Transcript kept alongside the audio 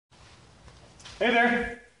Hey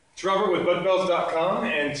there, it's Robert with budbells.com,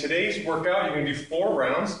 and today's workout you're going to do 4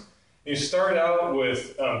 rounds. You start out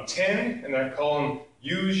with 10, and I call them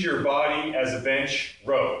use your body as a bench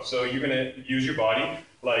row. So you're going to use your body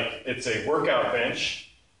like it's a workout bench,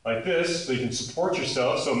 like this, so you can support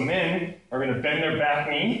yourself. So men are going to bend their back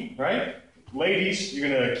knee, right? Ladies, you're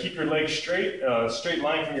going to keep your legs straight, straight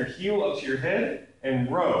line from your heel up to your head,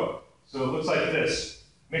 and row. So it looks like this.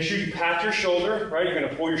 Make sure you pat your shoulder, right? You're going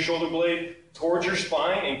to pull your shoulder blade towards your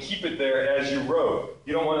spine and keep it there as you row.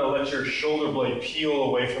 You don't want to let your shoulder blade peel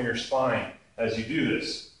away from your spine as you do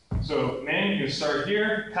this. So men, you can start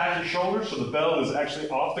here, pat your shoulder so the bell is actually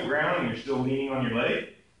off the ground and you're still leaning on your leg.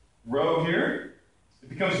 Row here. It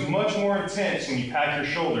becomes much more intense when you pat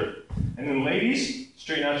your shoulder. And then ladies,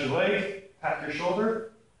 straighten out your leg, pat your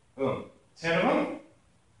shoulder, boom. 10 of them.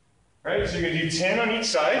 Right, so you're going to do 10 on each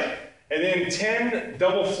side, and then 10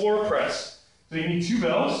 double floor press. So you need 2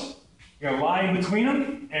 bells. You're going to lie in between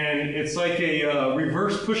them, and it's like a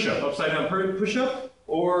reverse push-up, upside down push-up,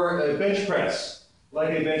 or a bench press, like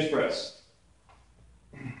a bench press.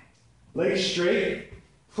 Legs straight,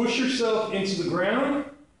 push yourself into the ground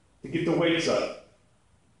to get the weights up.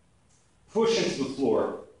 Push into the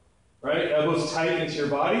floor, right? Elbows tight into your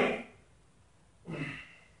body.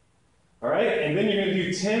 All right, and then you're going to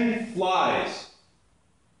do 10 flies.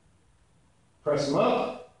 Press them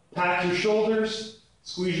up, pack your shoulders,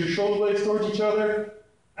 squeeze your shoulder blades towards each other,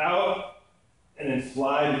 out, and then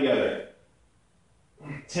fly together.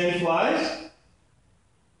 10 flies.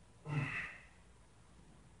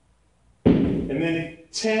 And then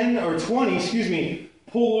 10 or 20,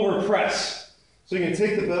 pull over press. So you can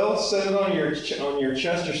take the bell, set it on your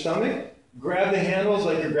chest or stomach, grab the handles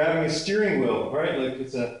like you're grabbing a steering wheel, right? Like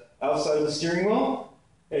it's outside of the steering wheel,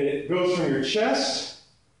 and it goes from your chest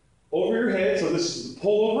over your head. So this is the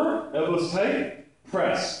pull over, elbows tight,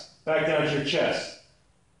 press, back down to your chest.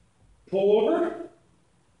 Pull over,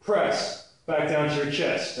 press, back down to your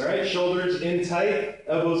chest. All right, shoulders in tight,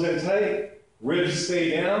 elbows in tight, ribs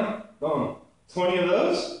stay down. Boom. 20 of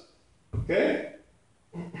those. Okay.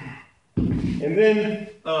 And then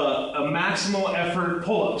a maximal effort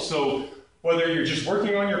pull-up. So whether you're just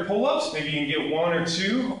working on your pull-ups, maybe you can get 1 or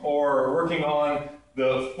 2, or working on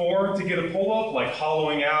the 4 to get a pull-up, like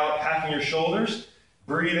hollowing out, packing your shoulders,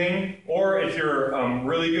 breathing, or if you're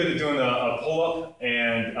really good at doing a pull-up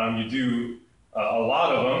and you do a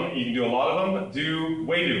lot of them, you can do a lot of them, do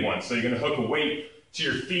weighted ones. So you're going to hook a weight to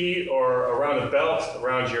your feet or around a belt,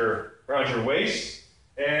 around your waist,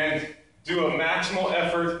 and do a maximal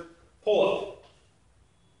effort pull-up.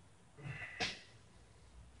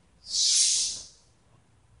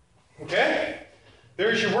 Okay,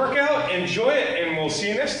 there's your workout. Enjoy it, and we'll see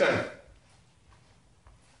you next time.